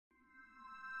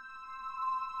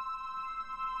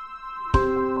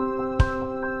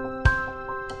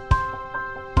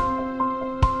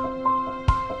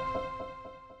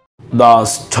The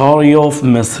story of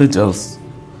messages,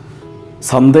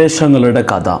 സന്ദേശങ്ങളുടെ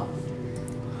കഥ.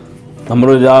 നമ്മൾ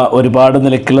ഒരുപാട്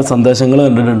നിലയ്ക്കുള്ള സന്ദേശങ്ങൾ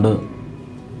കണ്ടിട്ടുണ്ട്.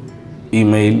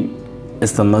 ഇമെയിൽ,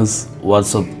 SMS,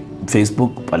 വാട്സപ്പ്,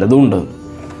 ഫേസ്ബുക്ക്, പലതും ഉണ്ട്.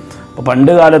 അപ്പോൾ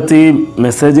പണ്ട് കാലത്ത് ഈ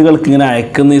മെസ്സേജുകൾക്ക് ഇങ്ങനെ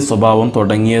അയക്കുന്ന ഈ സ്വഭാവം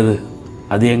തുടങ്ങിയത്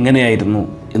അത് എങ്ങനെയായിരുന്നു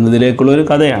എന്നതിലേക്കുള്ളൊരു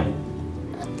കഥയാണ്.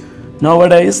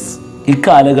 നൗവഡേയ്സ്,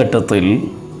 ഇക്കാലഘട്ടത്തിൽ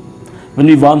when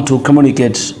we want to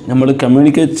communicate, നമ്മൾ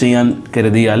കമ്മ്യൂണിക്കേറ്റ് ചെയ്യാൻ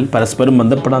കരുതിയാൽ, പരസ്പരം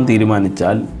ബന്ധപ്പെടാൻ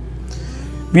തീരുമാനിച്ചാൽ,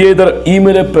 we either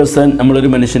email a person, നമ്മളൊരു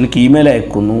മനുഷ്യർക്ക് ഇമെയിൽ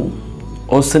അയക്കുന്നു,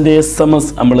 or send SMS,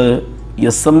 നമ്മൾ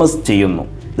SMS ചെയ്യുന്നു.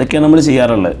 ഇതൊക്കെയാണ് നമ്മൾ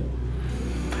ചെയ്യാറുള്ളത്.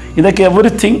 ഇതൊക്കെ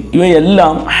എവറിത്തിങ്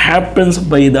ഇവയെല്ലാം happens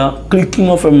by the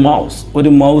clicking of A mouse. ഒരു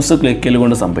മൗസ് ക്ലിക്കൽ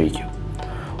കൊണ്ട് സംഭവിക്കും.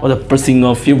 or the pressing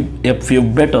of a few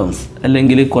buttons,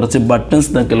 അല്ലെങ്കിൽ കുറച്ച്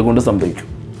ബട്ടൺസ് നക്കൽ കൊണ്ട് സംഭവിക്കും.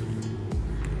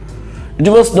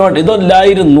 It was not,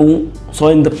 ഇതല്ലായിരുന്നു. So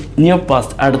in the near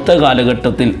past, അടുത്ത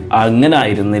കാലഘട്ടത്തിൽ അങ്ങനെ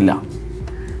ആയിരുന്നില്ല.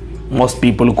 മോസ്റ്റ്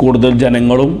പീപ്പിൾ, കൂടുതൽ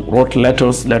ജനങ്ങളും റോട്ട്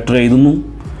ലെറ്റേഴ്സ്, ലെറ്റർ എഴുതുന്നു.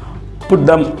 പുട്ട്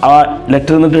ദം, ആ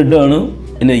ലെറ്റർ എന്നിട്ട് ഇടുകയാണ്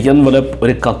എൻവലപ്പ്,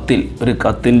 ഒരു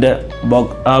കത്തിൻ്റെ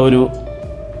ആ ഒരു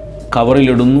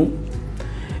കവറിലിടുന്നു.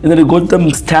 എന്നിട്ട് ഗോത്തം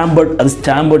സ്റ്റാമ്പ്, അത്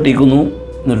സ്റ്റാമ്പ് ഒട്ടിക്കുന്നു.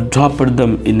 എന്നിട്ട് drop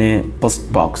എടുത്തം in A post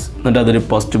box, എന്നിട്ട് അതൊരു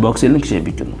പോസ്റ്റ് ബോക്സിൽ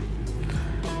നിക്ഷേപിക്കുന്നു.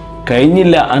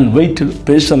 കഴിഞ്ഞില്ല. ആൻഡ് വെയിറ്റ്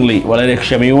പേഴ്സണലി, വളരെ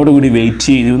ക്ഷമയോടുകൂടി വെയിറ്റ്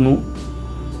ചെയ്യുന്നു.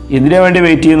 ഇതിനു വേണ്ടി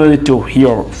വെയിറ്റ് ചെയ്യുന്നത് to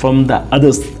here from the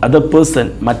other person,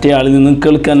 മറ്റേ ആളിൽ നിന്നും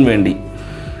കേൾക്കാൻ വേണ്ടി,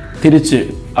 തിരിച്ച്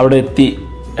അവിടെ എത്തി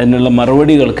എന്നുള്ള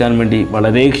മറുപടി കേൾക്കാൻ വേണ്ടി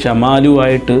വളരെ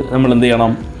ക്ഷമാലുവായിട്ട് നമ്മൾ എന്ത്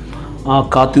ചെയ്യണം?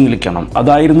 കാത്തു നിൽക്കണം.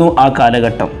 അതായിരുന്നു ആ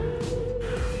കാലഘട്ടം.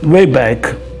 വേ ബാക്ക്,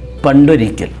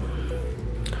 പണ്ടൊരിക്കൽ,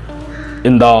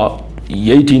 in the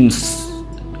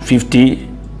 1850,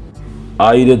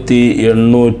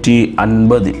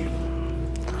 1850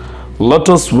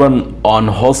 letters one on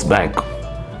horse back.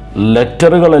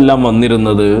 ലെറ്ററുകളെല്ലാം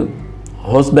വന്നിരുന്നത്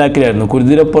horse ബാക്കിലായിരുന്നു,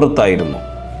 കുതിരപ്പുറത്തായിരുന്നു.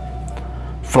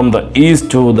 From the east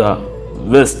to the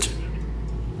west,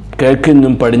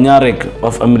 കിഴക്കിന്നും പടിഞ്ഞാറേക്ക്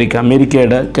of America,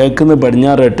 അമേരിക്കയുടെ കിഴക്കിന്ന്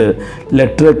പടിഞ്ഞാറേട്ട്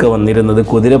ലെറ്ററൊക്കെ വന്നിരുന്നത്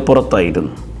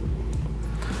കുതിരപ്പുറത്തായിരുന്നു.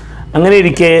 അങ്ങനെ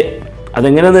ഇരിക്കെ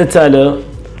അതെങ്ങനെയെന്ന് വെച്ചാൽ,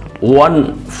 വൺ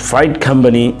ഫ്രൈറ്റ്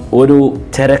കമ്പനി, ഒരു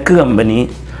ചരക്ക് company,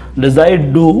 decide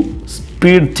to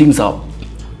speed things up,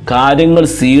 കാര്യങ്ങൾ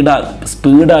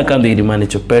സ്പീഡാക്കാൻ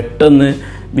തീരുമാനിച്ചു. പെട്ടെന്ന്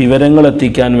വിവരങ്ങൾ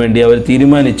എത്തിക്കാൻ വേണ്ടി അവർ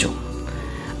തീരുമാനിച്ചു.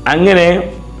 അങ്ങനെ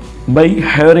by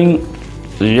hiring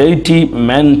 80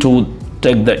 men to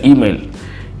take the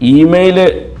email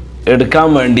എടുക്കാൻ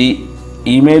വേണ്ടി,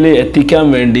 ഇമെയിൽ എത്തിക്കാൻ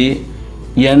വേണ്ടി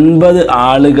 80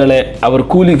 ആളുകളെ അവർ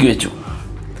കൂലിക്ക് വെച്ചു.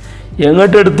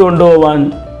 എങ്ങോട്ട് എടുത്തുകൊണ്ട് പോവാൻ?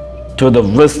 To the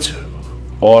west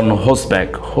on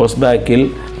horse ബാക്കിൽ,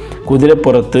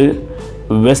 കുതിരപ്പുറത്ത്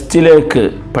വെസ്റ്റിലേക്ക്,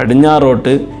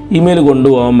 പടിഞ്ഞാറോട്ട് ഇമെയിൽ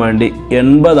കൊണ്ടുപോകാൻ വേണ്ടി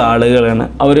 80 ആളുകളാണ്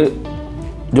അവർ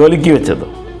ജോലിക്ക് വെച്ചത്.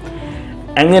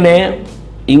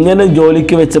 ഇങ്ങനെ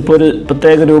ജോലിക്ക് വെച്ചപ്പോൾ ഒരു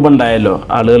പ്രത്യേക രൂപം ഉണ്ടായല്ലോ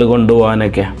ആളുകൾ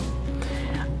കൊണ്ടുപോകാനൊക്കെ.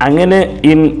 അങ്ങനെ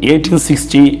in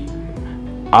 1860,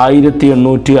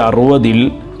 1860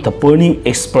 the പോണി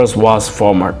express was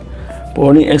formed.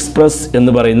 പോണി express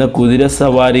എന്ന് പറയുന്ന കുതിര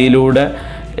സവാരിയിലൂടെ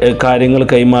കാര്യങ്ങൾ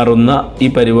കൈമാറുന്ന ഈ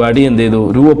പരിപാടി എന്ത് ചെയ്തു?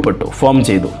 രൂപപ്പെട്ടു, ഫോം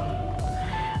ചെയ്തു.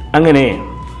 അങ്ങനെ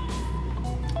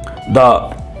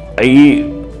ഈ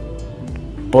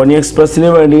പോണി എക്സ്പ്രസ്സിന്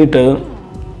വേണ്ടിയിട്ട്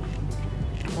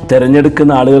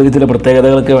തിരഞ്ഞെടുക്കുന്ന ആളുകൾക്ക് ചില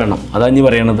പ്രത്യേകതകളൊക്കെ വേണം. അതാണ് ഈ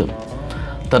പറയണത്.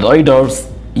 ദ റൈഡേഴ്സ്,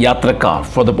 യാത്രക്കാർ,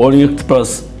 ഫോർ ദ പോണി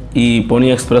എക്സ്പ്രസ്, ഈ പോണി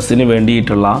എക്സ്പ്രസ്സിന്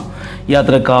വേണ്ടിയിട്ടുള്ള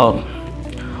യാത്രക്കാർ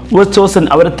ചോസൻ,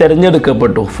 അവർ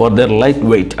തിരഞ്ഞെടുക്കപ്പെട്ടു. ഫോർ ദർ ലൈറ്റ്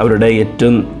വെയ്റ്റ്, അവരുടെ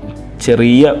ഏറ്റവും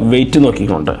ചെറിയ വെയ്റ്റ്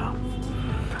നോക്കിക്കൊണ്ട്.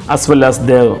 As well as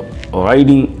the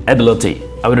riding ability,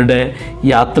 അവരുടെ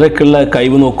യാത്രക്കുള്ള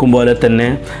കഴിവ് നോക്കുമ്പോൾ തന്നെ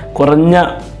കുറഞ്ഞ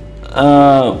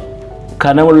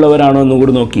കനമുള്ളവരാണോ എന്നും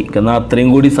കൂടി നോക്കി. എന്നാൽ അത്രയും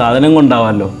കൂടി സാധനം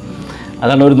കൊണ്ടാവാമല്ലോ,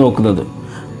 അതാണ് അവർ നോക്കുന്നത്.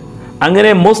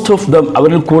 അങ്ങനെ മോസ്റ്റ് ഓഫ് ദം,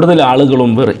 അവരിൽ കൂടുതൽ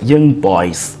ആളുകളും യങ്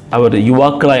ബോയ്സ്, അവർ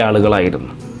യുവാക്കളായ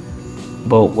ആളുകളായിരുന്നു.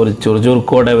 അപ്പോൾ ഒരു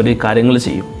ചുറുചുറുക്കോടെ അവർ കാര്യങ്ങൾ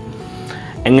ചെയ്യും.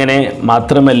 എങ്ങനെ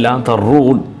മാത്രമല്ല, the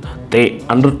root they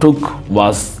അണ്ടർടുക്ക്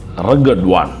was rugged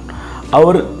one,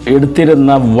 അവർ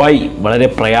എടുത്തിരുന്ന വഴി വളരെ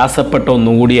പ്രയാസപ്പെട്ട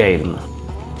ഒന്നും കൂടിയായിരുന്നു.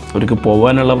 അവർക്ക്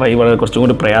പോകാനുള്ള വഴി വളരെ കുറച്ചും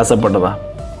കൂടി പ്രയാസപ്പെട്ടതാണ്.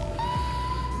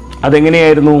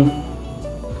 അതെങ്ങനെയായിരുന്നു?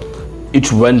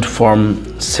 It went from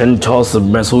cent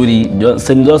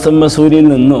Joseph മെസൂരിയിൽ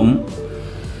നിന്നും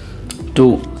ടു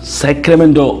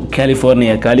സാക്രമെൻറ്റോ,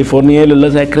 കാലിഫോർണിയയിലുള്ള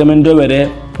സാക്രമെൻറ്റോ വരെ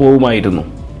പോകുമായിരുന്നു.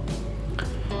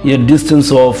 എ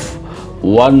ഡിസ്റ്റൻസ് ഓഫ്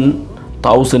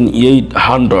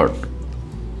 1800,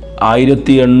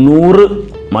 1800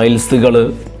 മൈൽസുകൾ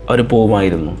അവർ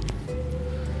പോകുമായിരുന്നു.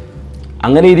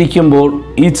 അങ്ങനെ ഇരിക്കുമ്പോൾ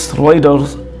ഈച്ച് റൈഡർ,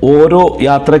 ഓരോ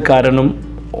യാത്രക്കാരനും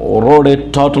road A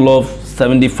total of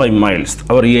 75 miles.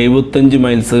 അവർ 75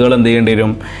 മൈൽസുകൾ എന്ത് ചെയ്യേണ്ടി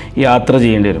വരും, യാത്ര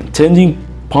ചെയ്യേണ്ടി വരും. Changing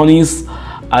ponies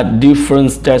at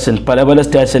different station, പല പല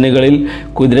സ്റ്റേഷനുകളിൽ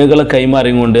കുതിരകളെ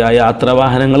കൈമാറിയുകൊണ്ട്, ആ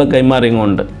യാത്രാവാഹനങ്ങളെ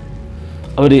കൈമാറിയുകൊണ്ട്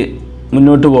അവർ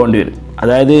മുന്നോട്ട് പോകേണ്ടി വരും.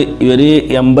 അതായത് ഇവർ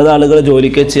 80 ആളുകൾ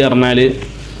ജോലിക്ക് ചേർന്നാൽ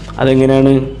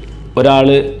അതെങ്ങനെയാണ്, ഒരാൾ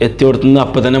എത്തിയോടത്തുനിന്ന്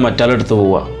അപ്പം തന്നെ മറ്റാളെടുത്ത്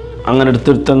പോവുക, അങ്ങനെ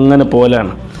എടുത്തെടുത്ത് അങ്ങനെ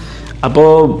പോലാണ്.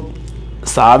 അപ്പോൾ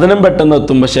സാധനം പെട്ടെന്ന്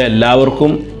എത്തും, പക്ഷേ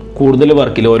എല്ലാവർക്കും കൂടുതൽ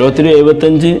വർക്കില്ല. ഓരോരുത്തരും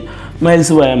 75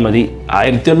 മൈൽസ് പോയാൽ മതി,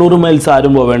 1800 മൈൽസ്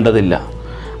ആരും പോവേണ്ടതില്ല.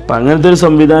 അപ്പം അങ്ങനത്തെ ഒരു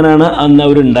സംവിധാനമാണ് അന്ന്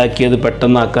അവരുണ്ടാക്കിയത്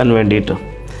പെട്ടെന്നാക്കാൻ വേണ്ടിയിട്ട്.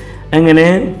 അങ്ങനെ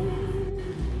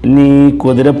ഇനി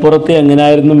കുതിരപ്പുറത്ത്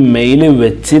എങ്ങനെയായിരുന്നു മെയിൽ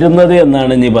വെച്ചിരുന്നത്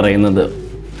എന്നാണ് ഇനി പറയുന്നത്.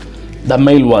 The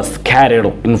mail was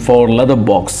carried in 4 leather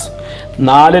box.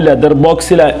 4 leather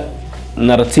ബോക്സിൽ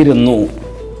നിറച്ചിരുന്നു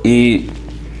ഈ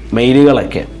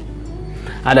മെയിലുകളൊക്കെ.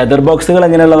 ആ ലെതർ ബോക്സുകൾ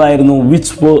എങ്ങനെയുള്ളതായിരുന്നു?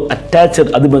 വിച്ച് വർ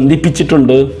അറ്റാച്ച്ഡ്, അത്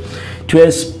ബന്ധിപ്പിച്ചിട്ടുണ്ട് to A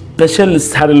special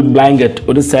saddle blanket,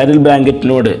 ഒരു സാഡിൽ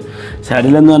ബ്ലാങ്കറ്റിനോട്.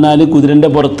 സാഡിൽ എന്ന് പറഞ്ഞാൽ കുതിരൻ്റെ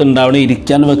പുറത്തുണ്ടാവണ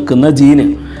ഇരിക്കാൻ വെക്കുന്ന ജീന്,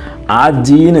 ആ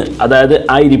ജീന്, അതായത്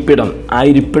ആ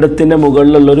ഇരിപ്പിടത്തിൻ്റെ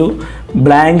മുകളിലുള്ളൊരു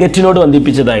ബ്ലാങ്കറ്റിനോട്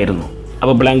ബന്ധിപ്പിച്ചതായിരുന്നു.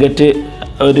 അപ്പോൾ ബ്ലാങ്കറ്റ്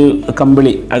ഒരു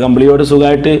കമ്പിളി, ആ കമ്പിളിയോട്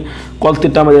സുഖമായിട്ട്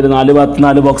കൊളുത്തിട്ടാൽ മതിയല്ലോ, 4 ഭാഗത്ത്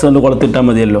 4 ബോക്സ് കൊണ്ട് കൊളുത്തിട്ടാൽ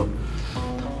മതിയല്ലോ,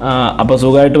 അപ്പോൾ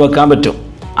സുഖമായിട്ട് വെക്കാൻ പറ്റും.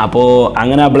 അപ്പോൾ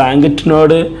അങ്ങനെ ആ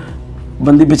ബ്ലാങ്കറ്റിനോട്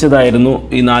ബന്ധിപ്പിച്ചതായിരുന്നു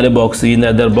ഈ 4 ബോക്സ്, ഈ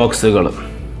ലെതർ ബോക്സുകൾ.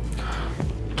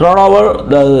 ത്രോൺ ഓവർ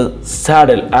ദ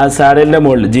സാഡിൽ, ആ സാഡിലിൻ്റെ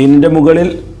മുകളിൽ, ജീനിൻ്റെ മുകളിൽ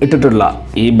ഇട്ടിട്ടുള്ള,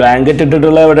 ഈ ബ്ലാങ്കറ്റ്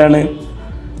ഇട്ടിട്ടുള്ള എവിടെയാണ്?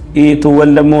 ഈ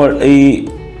തൂവലിൻ്റെ ഈ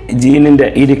ജീനിൻ്റെ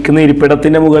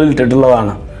ഇരിപ്പിടത്തിൻ്റെ മുകളിൽ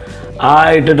ഇട്ടിട്ടുള്ളതാണ്. ആ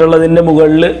ഇട്ടിട്ടുള്ളതിൻ്റെ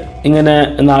മുകളിൽ ഇങ്ങനെ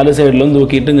 4 സൈഡിലും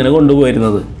തൂക്കിയിട്ട് ഇങ്ങനെ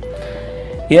കൊണ്ടുപോയിരുന്നത്.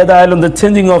 ഏതായാലും ദ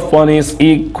ചേഞ്ചിങ് ഓഫ് പോണീസ്, ഈ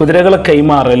കുതിരകളെ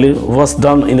കൈമാറൽ വാസ്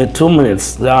ഡൺ ഇൻ 2 minutes,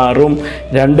 ആറും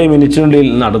 2 മിനിറ്റിനുള്ളിൽ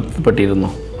നടത്തപ്പെട്ടിരുന്നു.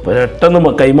 അപ്പോൾ പെട്ടെന്ന്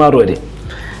കൈമാറുവരെ.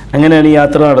 അങ്ങനെയാണ് ഈ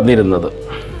യാത്ര നടന്നിരുന്നത്.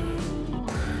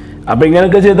 അപ്പോൾ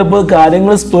ഇങ്ങനെയൊക്കെ ചെയ്തപ്പോൾ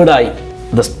കാര്യങ്ങൾ സ്പീഡായി.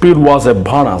 The speed was A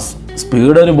bonus,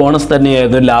 speed ഒരു ബോണസ്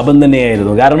തന്നെയായിരുന്നു, ലാഭം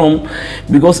തന്നെയായിരുന്നു.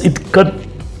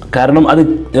 കാരണം അത്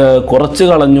കുറച്ച്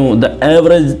കളഞ്ഞു ദ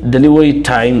ആവറേജ്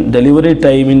ഡെലിവറി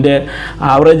ടൈമിൻ്റെ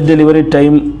ആവറേജ് ഡെലിവറി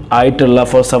ടൈം ആയിട്ടുള്ള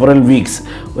ഫോർ സെവറൽ വീക്സ്,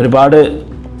 ഒരുപാട്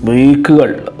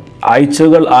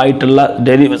ആഴ്ചകൾ ആയിട്ടുള്ള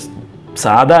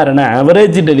സാധാരണ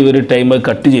ആവറേജ് ഡെലിവറി ടൈം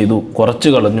കട്ട് ചെയ്തു, കുറച്ച്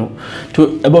കളഞ്ഞു. ടു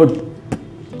അബൌട്ട്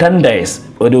 10 days,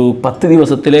 ഒരു 10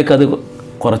 ദിവസത്തിലേക്ക് അത്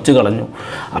കുറച്ച് കളഞ്ഞു.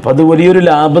 അപ്പോൾ അത് വലിയൊരു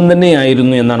ലാഭം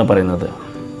തന്നെയായിരുന്നു എന്നാണ് പറയുന്നത്.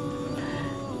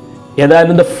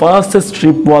 ഏതായാലും the fastest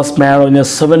trip was made on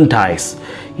 7 days,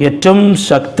 ഏറ്റവും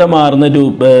ശക്തമാർന്നൊരു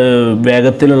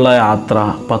വേഗത്തിലുള്ള യാത്ര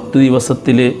 10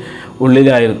 ദിവസത്തിൽ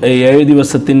ഉള്ളിലായിരുന്നു, 7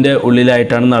 ദിവസത്തിൻ്റെ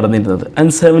ഉള്ളിലായിട്ടാണ് നടന്നിരുന്നത്.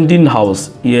 ആൻഡ് 17 hours,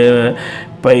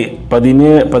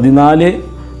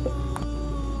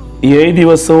 7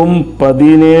 ദിവസവും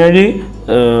 17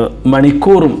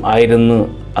 മണിക്കൂറും ആയിരുന്നു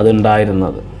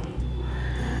അതുണ്ടായിരുന്നത്.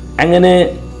 അങ്ങനെ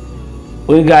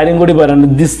ഒരു കാര്യം കൂടി പറയാനുണ്ട്.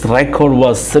 This record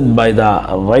was set by the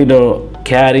rider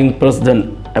carrying president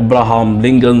Abraham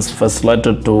Lincoln's first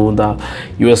letter to the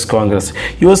US Congress.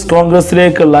 US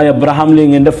കോൺഗ്രസിലേക്കുള്ള Abraham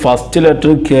ലിങ്കൻ്റെ first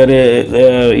letter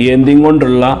ഏന്തിയും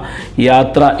കൊണ്ടുള്ള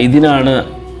യാത്ര, ഇതിനാണ്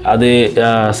അത്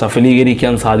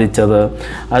സഫലീകരിക്കാൻ സാധിച്ചത്,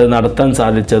 അത് നടത്താൻ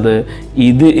സാധിച്ചത്.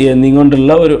 ഇത് ഏന്തിയും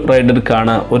കൊണ്ടുള്ള ഒരു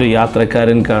റൈഡർക്കാണ്, ഒരു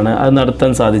യാത്രക്കാരൻക്കാണ് അത്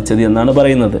നടത്താൻ സാധിച്ചത് എന്നാണ്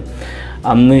പറയുന്നത്.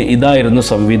 അന്ന് ഇതായിരുന്നു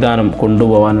സംവിധാനം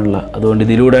കൊണ്ടുപോകാനുള്ള. അതുകൊണ്ട്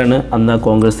ഇതിലൂടെയാണ് അന്ന്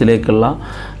കോൺഗ്രസ്സിലേക്കുള്ള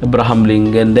എബ്രഹാം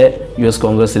ലിങ്കൻ്റെ US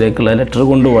കോൺഗ്രസ്സിലേക്കുള്ള ലെറ്റർ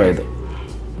കൊണ്ടുപോയത്.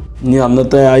 ഇനി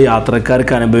അന്നത്തെ ആ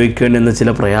യാത്രക്കാർക്ക് അനുഭവിക്കേണ്ടുന്ന ചില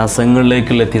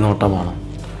പ്രയാസങ്ങളിലേക്കുള്ള എത്തിനോട്ടമാണ്.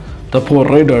 ദ പോർ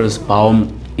റൈഡേഴ്സ്, പാവം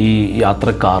ഈ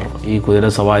യാത്രക്കാർ, ഈ കുതിര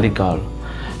സവാരിക്കാർ,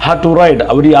 ഹാഡ് ടു റൈഡ്,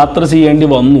 അവർ യാത്ര ചെയ്യേണ്ടി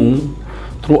വന്നു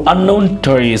ത്രൂ അൺനോൺ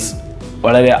ടെറീസ്,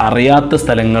 വളരെ അറിയാത്ത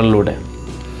സ്ഥലങ്ങളിലൂടെ.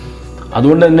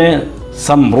 അതുകൊണ്ട് തന്നെ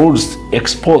സം റൂട്ട്സ്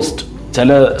എക്സ്പോസ്ഡ്, ചില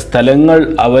സ്ഥലങ്ങൾ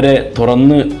അവരെ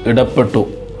തുറന്ന് ഇടപ്പെട്ടു.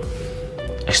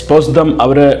 എക്സ്പോസ് ദം,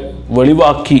 അവരെ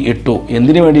വെളിവാക്കി ഇട്ടു.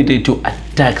 എന്തിനു വേണ്ടിയിട്ട്? To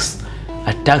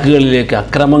അറ്റാക്കുകളിലേക്ക്,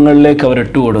 അക്രമങ്ങളിലേക്ക് our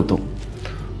ഇട്ടുകൊടുത്തു.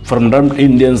 ഫ്രം റെഡ്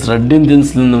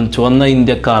ഇന്ത്യൻസിൽ നിന്നും ചുവന്ന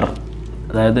ഇന്ത്യക്കാർ,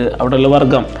 അതായത് അവിടെയുള്ള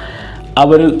വർഗം,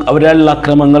 അവരുള്ള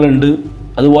അക്രമങ്ങളുണ്ട്.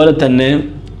 അതുപോലെ തന്നെ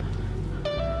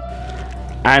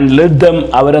ആൻഡ് ലെഡ് ദം,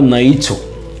 അവരെ നയിച്ചു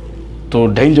ടു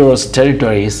ഡേഞ്ചറസ്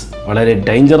ടെറിട്ടറീസ്, വളരെ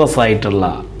ഡേഞ്ചറസ് ആയിട്ടുള്ള,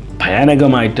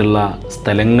 ഭയാനകമായിട്ടുള്ള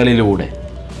സ്ഥലങ്ങളിലൂടെ.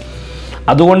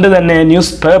 അതുകൊണ്ട് തന്നെ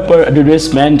ന്യൂസ് പേപ്പർ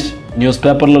അഡ്വർടൈസ്മെൻറ്റ്, ന്യൂസ്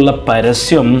പേപ്പറിലുള്ള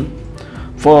പരസ്യം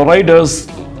ഫോർ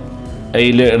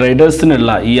റൈഡേഴ്സിനുള്ള,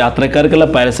 ഈ യാത്രക്കാർക്കുള്ള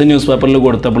പരസ്യം ന്യൂസ് പേപ്പറിൽ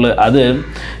കൊടുത്തപ്പോൾ അത്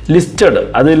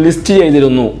ലിസ്റ്റ്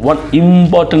ചെയ്തിരുന്നു. വൺ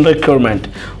ഇമ്പോർട്ടൻ്റ് റിക്വയർമെൻറ്റ്,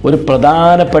 ഒരു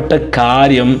പ്രധാനപ്പെട്ട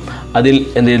കാര്യം അതിൽ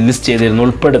ലിസ്റ്റ് ചെയ്തിരുന്നു,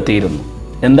 ഉൾപ്പെടുത്തിയിരുന്നു.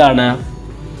 എന്താണ്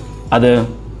അത്?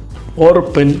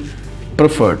 ഓർപ്പൻ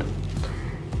പ്രിഫേർഡ്,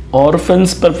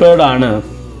 ഓർഫൻസ് പ്രിഫേർഡ് ആണ്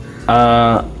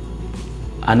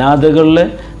അനാഥകളിലെ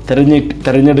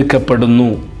തിരഞ്ഞെടുക്കപ്പെടുന്നു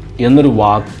എന്നൊരു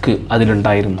വാക്ക്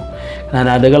അതിലുണ്ടായിരുന്നു.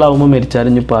 അനാഥകളാവുമ്പോൾ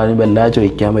മരിച്ചാലും ഇപ്പോൾ ആരും വല്ലാതെ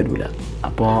ചോദിക്കാൻ വരില്ല.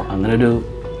 അപ്പോൾ അങ്ങനൊരു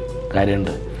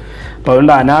കാര്യമുണ്ട്. അപ്പോൾ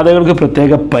അതുകൊണ്ട് അനാഥകൾക്ക്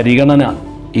പ്രത്യേക പരിഗണന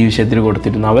ഈ വിഷയത്തിൽ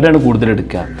കൊടുത്തിരുന്നു. അവരാണ്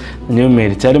കൂടുതലെടുക്കുക. ഇനി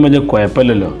മരിച്ചാലും വലിയ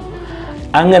കുഴപ്പമില്ലല്ലോ.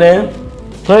 അങ്ങനെ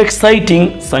സോ എക്സൈറ്റിംഗ്,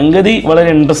 സംഗതി വളരെ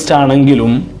ഇൻട്രസ്റ്റ്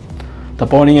ആണെങ്കിലും the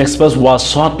പോണിംഗ് express was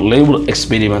short lived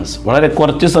experience. വളരെ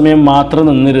കുറച്ച് സമയം മാത്രം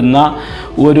നിന്നിരുന്ന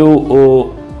ഒരു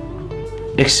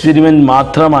എക്സ്പെരിമെൻറ്റ്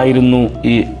മാത്രമായിരുന്നു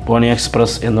ഈ പോണിംഗ്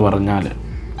എക്സ്പ്രസ് എന്ന് പറഞ്ഞാൽ.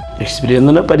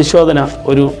 എക്സ്പീരിയൻസിന് പരിശോധന,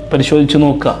 ഒരു പരിശോധിച്ച്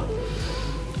നോക്കുക.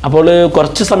 അപ്പോൾ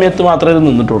കുറച്ച് സമയത്ത് മാത്രമേ ഇത്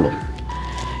നിന്നിട്ടുള്ളൂ.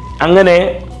 അങ്ങനെ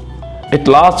it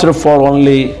lasted four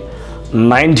only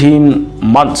 19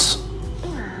 months.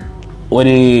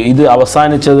 ഇത്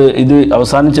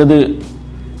അവസാനിച്ചത്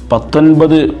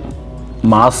 19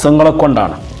 മാസങ്ങളെ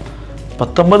കൊണ്ടാണ്.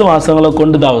 19 മാസങ്ങളെ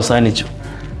കൊണ്ട് ഇത് അവസാനിച്ചു.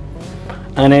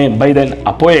 അങ്ങനെ ബൈ ദെൻ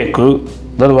അപ്പോഴേക്ക്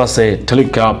there was A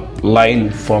telegraph line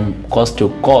from cost to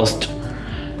cost.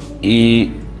 ഈ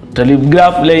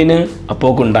ടെലിഗ്രാഫ് ലൈന്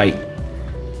അപ്പോഴുണ്ടായി.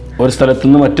 ഒരു സ്ഥലത്തു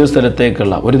നിന്ന് മറ്റൊരു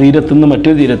സ്ഥലത്തേക്കുള്ള, ഒരു തീരത്തു നിന്ന്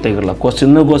മറ്റൊരു തീരത്തേക്കുള്ള, കോസ്റ്റിൽ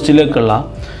നിന്ന് കോസ്റ്റിലേക്കുള്ള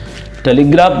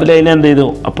ടെലിഗ്രാഫ് ലൈൻ എന്ത് ചെയ്തു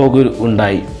അപ്പോൾ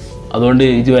ഉണ്ടായി. അതുകൊണ്ട്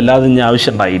ഇത് വല്ലാതെ ഇനി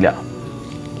ആവശ്യം ഉണ്ടായില്ല.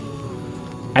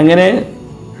 അങ്ങനെ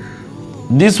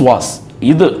ദിസ്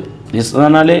എന്ന്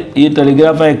പറഞ്ഞാൽ ഈ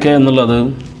ടെലിഗ്രാഫ് അയക്കുക എന്നുള്ളത്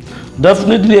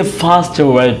definitely A fast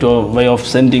way of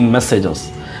sending messages.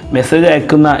 Message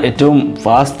അയക്കുന്ന ഏറ്റവും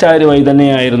ഫാസ്റ്റായ ഒരു വഴി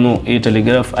തന്നെയായിരുന്നു ഈ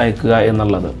ടെലിഗ്രാഫ് അയക്കുക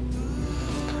എന്നുള്ളത്.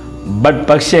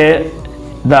 പക്ഷേ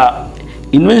ദ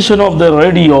ഇൻവെൻഷൻ ഓഫ് ദ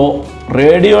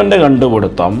റേഡിയോൻ്റെ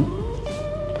കണ്ടുപിടുത്തം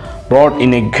brought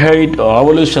in a great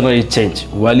revolutionary change.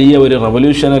 വലിയ ഒരു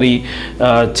റെവല്യൂഷണറി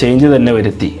ചേഞ്ച് തന്നെ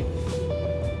വരുത്തി,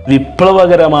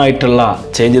 വിപ്ലവകരമായിട്ടുള്ള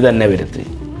ചേഞ്ച് തന്നെ വരുത്തി.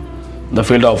 ദ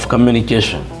ഫീൽഡ് ഓഫ്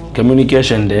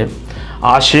കമ്മ്യൂണിക്കേഷൻ്റെ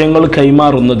ആശയങ്ങൾ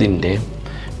കൈമാറുന്നതിൻ്റെ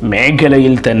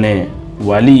മേഖലയിൽ തന്നെ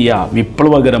വലിയ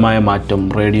വിപ്ലവകരമായ മാറ്റം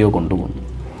റേഡിയോ കൊണ്ടുവന്നു.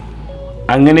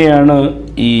 അങ്ങനെയാണ്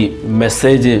ഈ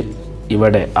മെസ്സേജ്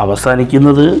ഇവിടെ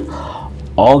അവസാനിക്കുന്നത്.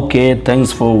 Okay,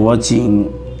 thanks for watching.